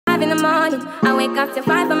5 in the morning. I wake up to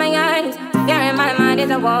 5 for my earnings. Fear in my mind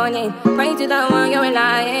is a warning. Pray to the one you're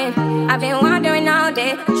relying. I've been wandering all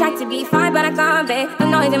day. Tried to be fine, but I can't be. The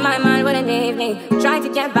noise in my mind wouldn't leave me. Tried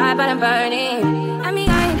to get by, but I'm burning. I mean,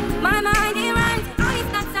 my mind, it runs. All these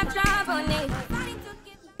thoughts are troubling me.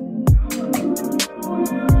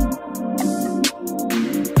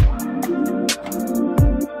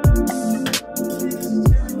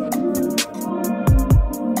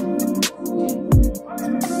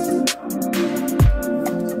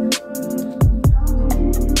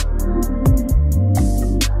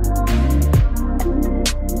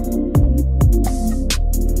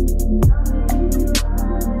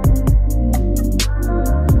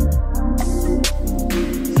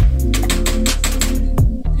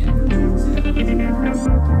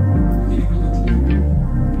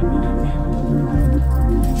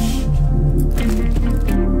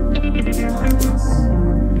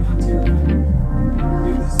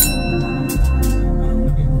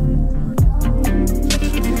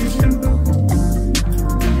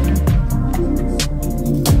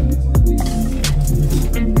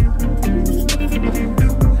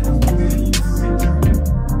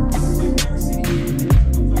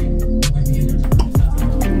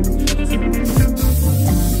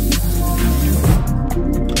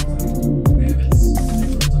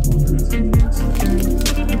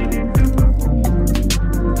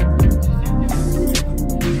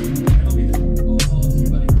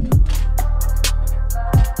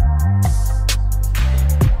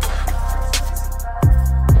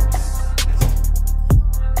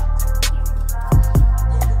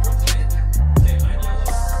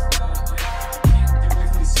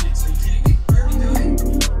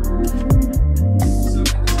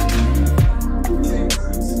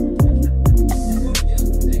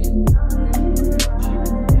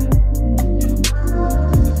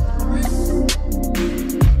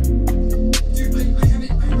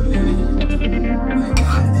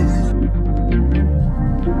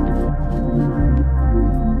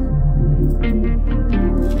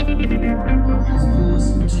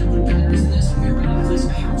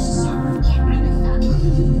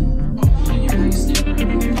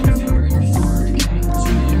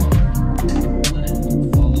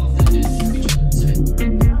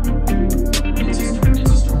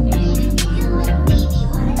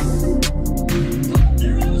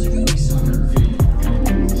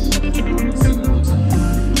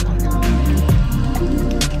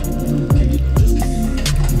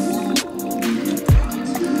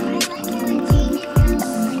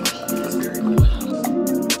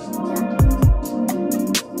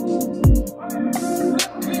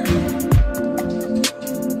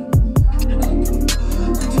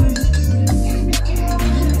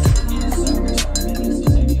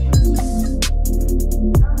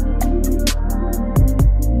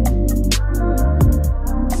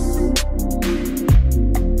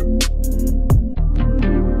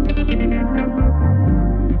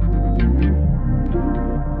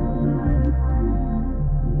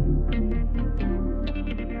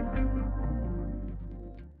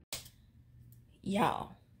 Y'all,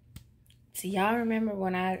 so y'all remember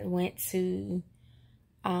when I went to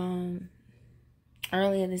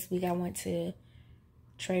earlier this week, I went to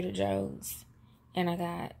Trader Joe's and I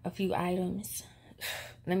got a few items.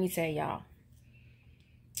 Let me tell y'all,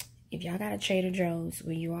 if y'all got a Trader Joe's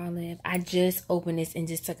where you all live, I just opened this and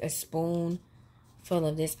just took a spoon full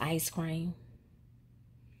of this ice cream.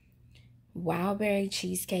 Wild berry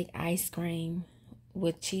cheesecake ice cream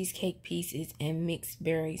with cheesecake pieces and mixed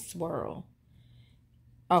berry swirl.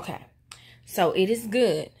 Okay, so it is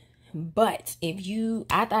good, but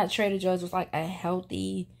I thought Trader Joe's was like a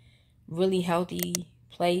healthy, really healthy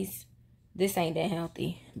place. This ain't that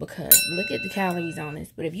healthy because look at the calories on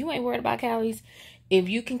this. But if you ain't worried about calories, if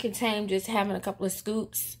you can contain just having a couple of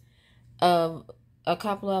scoops and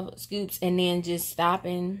then just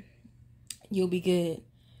stopping, you'll be good.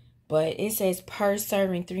 But it says per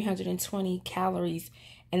serving 320 calories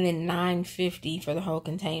and then 950 for the whole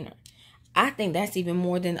container. I think that's even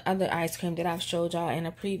more than the other ice cream that I've showed y'all in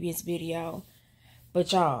a previous video.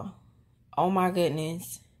 But y'all, oh my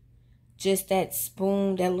goodness. Just that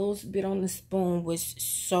spoon, that little bit on the spoon was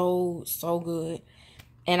so good.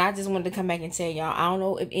 And I just wanted to come back and tell y'all, I don't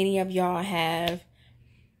know if any of y'all have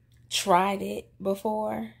tried it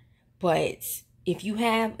before. But if you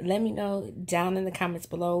have, let me know down in the comments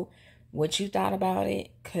below what you thought about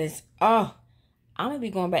it. Because, I'm going to be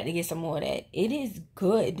going back to get some more of that. It is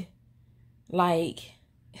good. Like,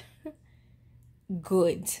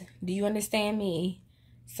 good. Do you understand me?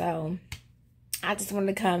 So, I just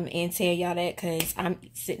wanted to come and tell y'all that because I'm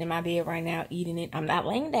sitting in my bed right now eating it. I'm not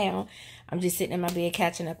laying down. I'm just sitting in my bed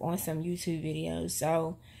catching up on some YouTube videos.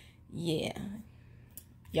 So, yeah.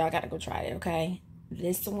 Y'all got to go try it, okay?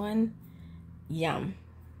 This one, yum.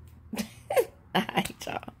 Alright,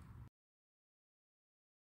 y'all.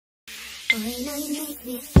 Boy, now you make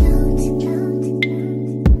me float, float.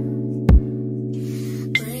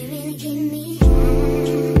 Boy, you really give me high.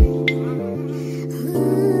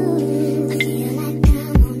 Ooh, I feel like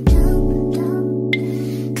I'm on dope, dope.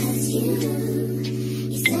 'Cause you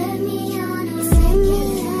serve me on a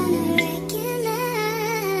regular.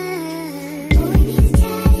 Boy, this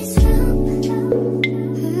cat is rope.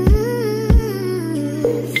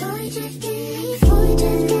 Boy, just get me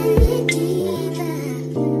deeper.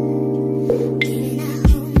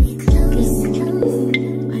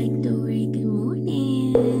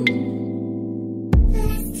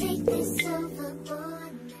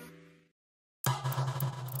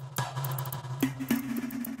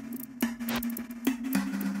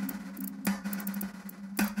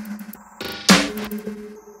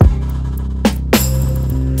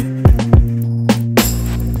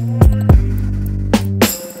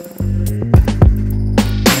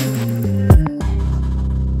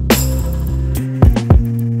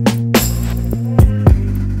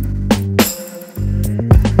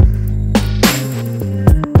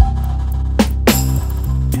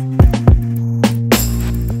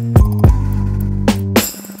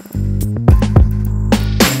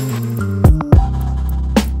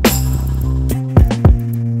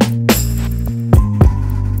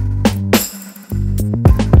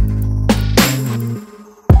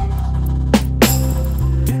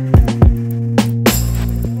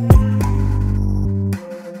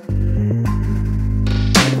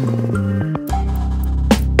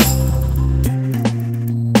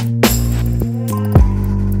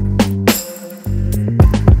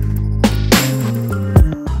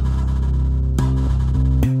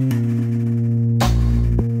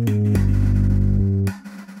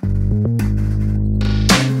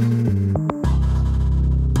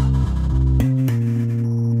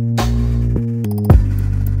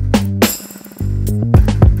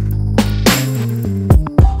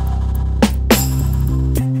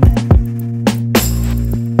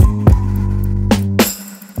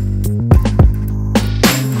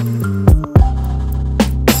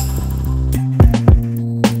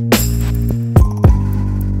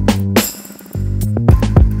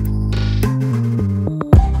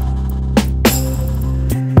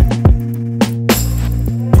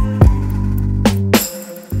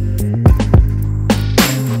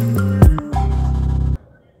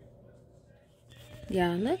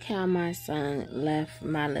 Y'all, look how my son left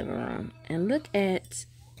my living room. And look at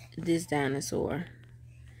this dinosaur.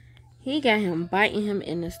 He got him biting him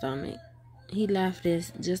in the stomach. He left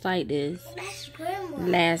this just like this. That's Grandma.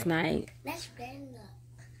 Last night. That's Grandma.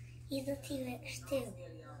 He's a T-Rex too.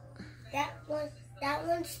 That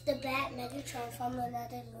one's the Bat Megatron from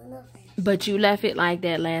another universe. But you left it like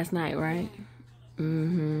that last night, right?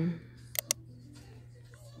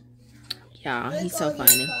 Y'all, he's so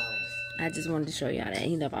funny. I just wanted to show y'all that.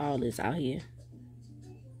 He left all this out here.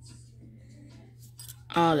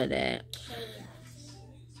 All of that.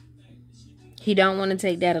 He don't want to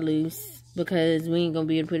take that loose because we ain't going to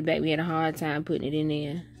be able to put it back. We had a hard time putting it in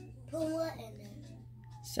there. Put what in there?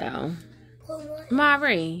 So. Put what?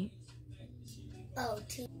 Mari. Oh,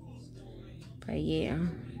 but yeah.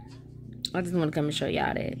 I just want to come and show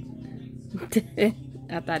y'all that.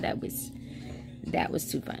 I thought that was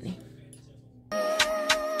too funny.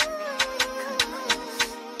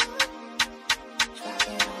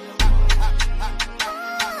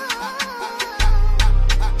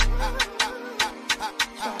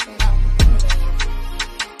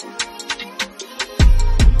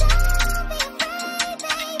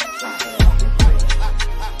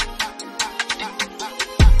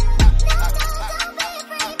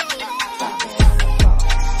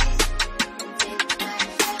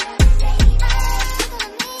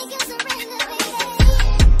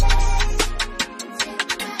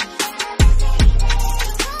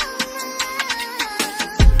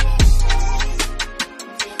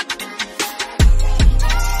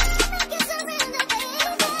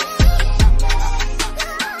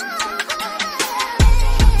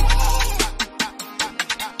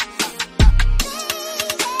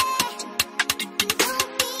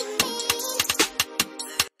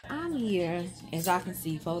 Here, as y'all can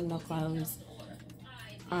see, folding my clothes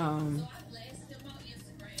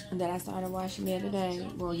that I started washing the other day,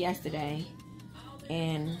 well, yesterday,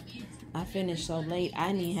 and I finished so late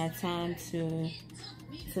I didn't have time to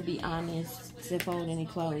to be honest, to fold any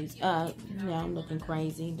clothes. Yeah, I'm looking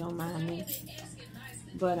crazy. Don't mind me.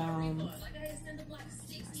 But,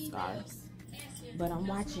 scarves. But I'm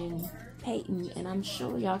watching Peyton, and I'm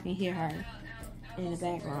sure y'all can hear her in the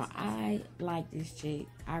background. I like this chick.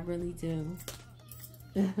 I really do.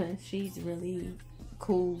 She's really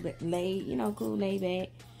cool, cool, laid back.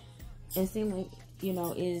 And seems like,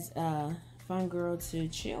 is a fun girl to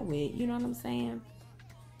chill with. You know what I'm saying?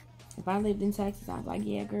 If I lived in Texas, I'd be like,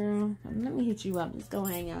 yeah, girl, let me hit you up. Let's go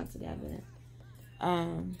hang out together.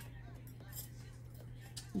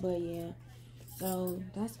 But yeah, so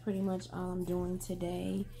that's pretty much all I'm doing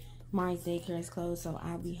today. Mari's daycare is closed, so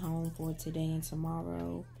I'll be home for today and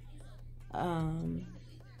tomorrow.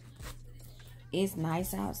 It's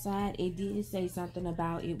nice outside. It did say something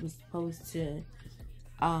about it was supposed to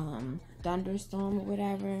thunderstorm or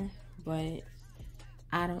whatever, but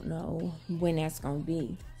I don't know when that's gonna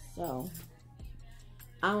be. So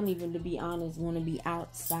I don't even, to be honest, want to be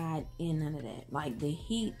outside in none of that. Like, the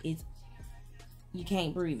heat is, you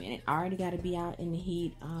can't breathe in it. I already got to be out in the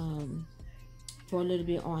heat for a little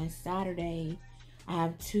bit on Saturday. I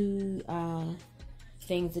have two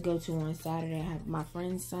things to go to on Saturday. I have my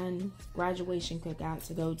friend's son's graduation cookout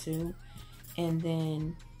to go to, and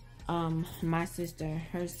then my sister,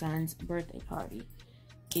 her son's birthday party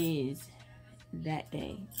is that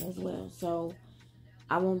day as well. So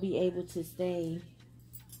I won't be able to stay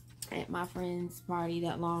at my friend's party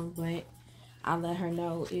that long, but I'll let her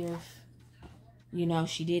know if,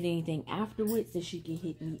 she did anything afterwards, that she can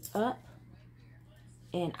hit me up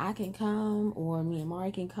and I can come, or me and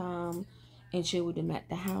Mari can come and chill with them at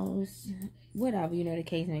the house, whatever, the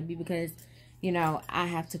case may be, because, I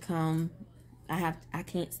have to come, I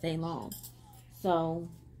can't stay long. So,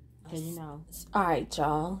 Alright,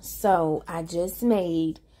 y'all. So, I just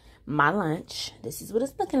made my lunch. This is what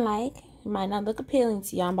it's looking like. It might not look appealing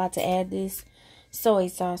to y'all. I'm about to add this soy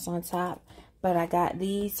sauce on top. But I got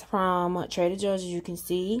these from Trader Joe's, as you can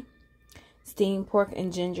see. Steamed pork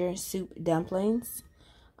and ginger soup dumplings.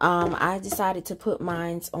 I decided to put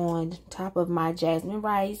mine on top of my jasmine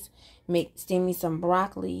rice. Steam me some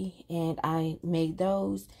broccoli, and I made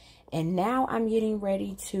those. And now I'm getting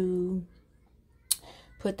ready to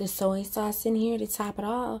put the soy sauce in here to top it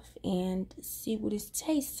off and see what it's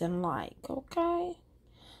tasting like, okay?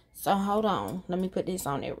 So hold on. Let me put this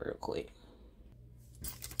on there real quick.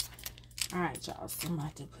 Alright, y'all. So I'm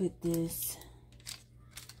about to put this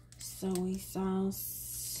soy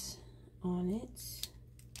sauce on it.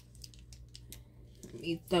 Let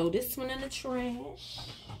me throw this one in the trash.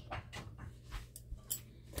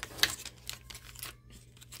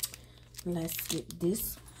 Let's get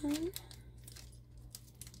this one.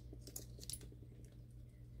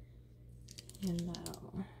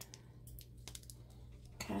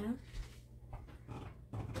 Okay.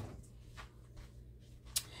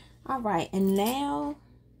 Alright, and now,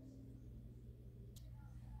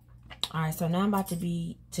 alright, so now I'm about to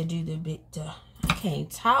do the big, I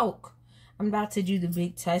can't talk. I'm about to do the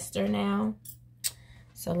big tester now.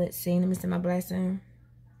 So let's see, let me see my blessing.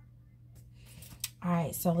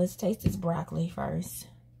 Alright, so let's taste this broccoli first.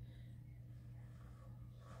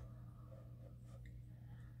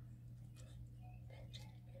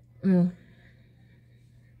 I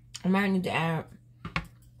might need to add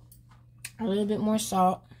a little bit more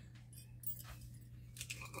salt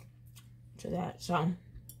to that. So,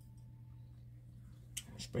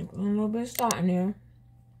 sprinkle a little bit of salt in there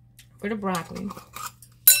for the broccoli.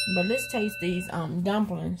 But let's taste these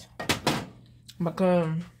dumplings,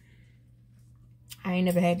 because I ain't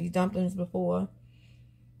never had these dumplings before.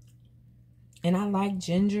 And I like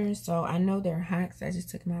ginger, so I know they're hot, so I just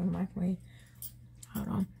took them out of the microwave. Hold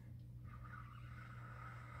on.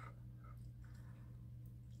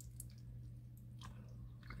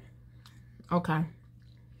 Okay.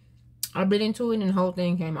 I bit into it and the whole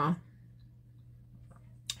thing came off.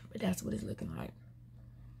 But that's what it's looking like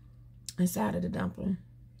inside of the dumpling.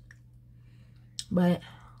 But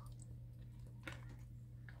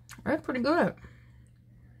that's pretty good.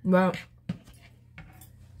 But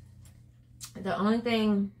the only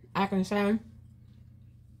thing I can say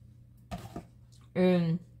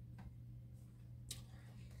is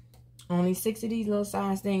only 6 of these little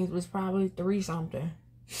size things was probably 3 something.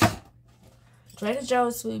 Trader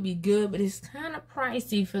Joe's would be good, but it's kind of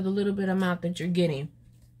pricey for the little bit amount that you're getting.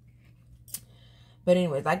 But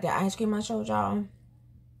anyways, like the ice cream I showed y'all,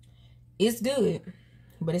 it's good,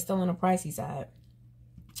 but it's still on the pricey side.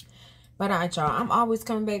 But alright, y'all, I'm always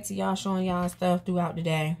coming back to y'all, showing y'all stuff throughout the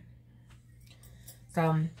day. So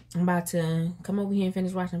I'm about to come over here and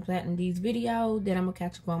finish watching Platinum D's video. Then I'm gonna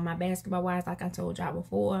catch up on my basketball wise, like I told y'all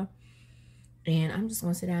before. And I'm just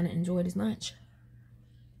gonna sit down and enjoy this lunch.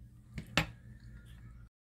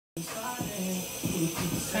 Turn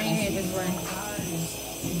your head this way.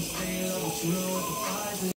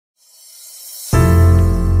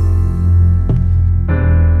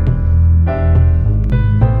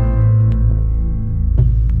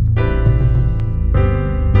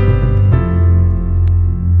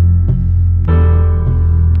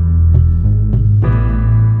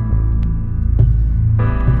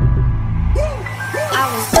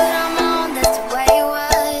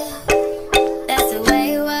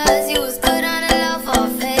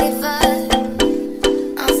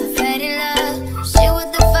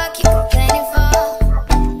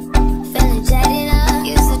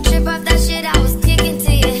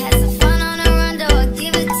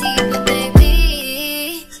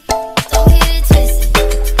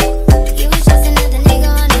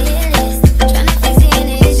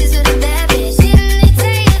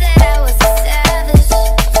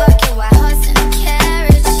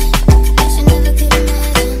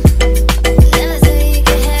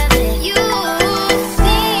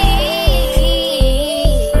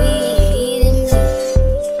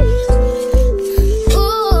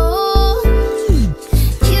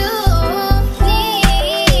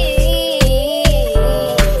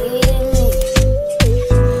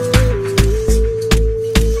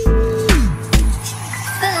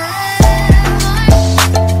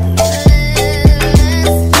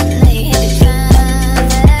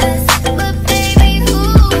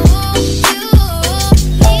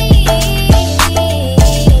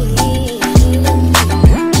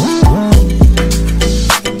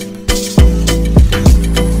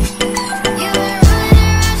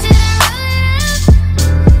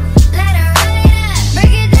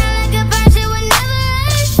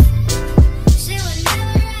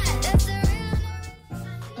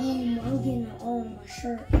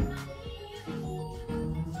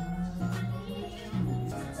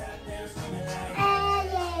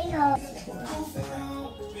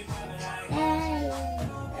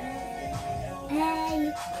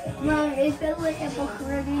 Mom, if it was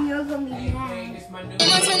hypocrite, then you're gonna be mad.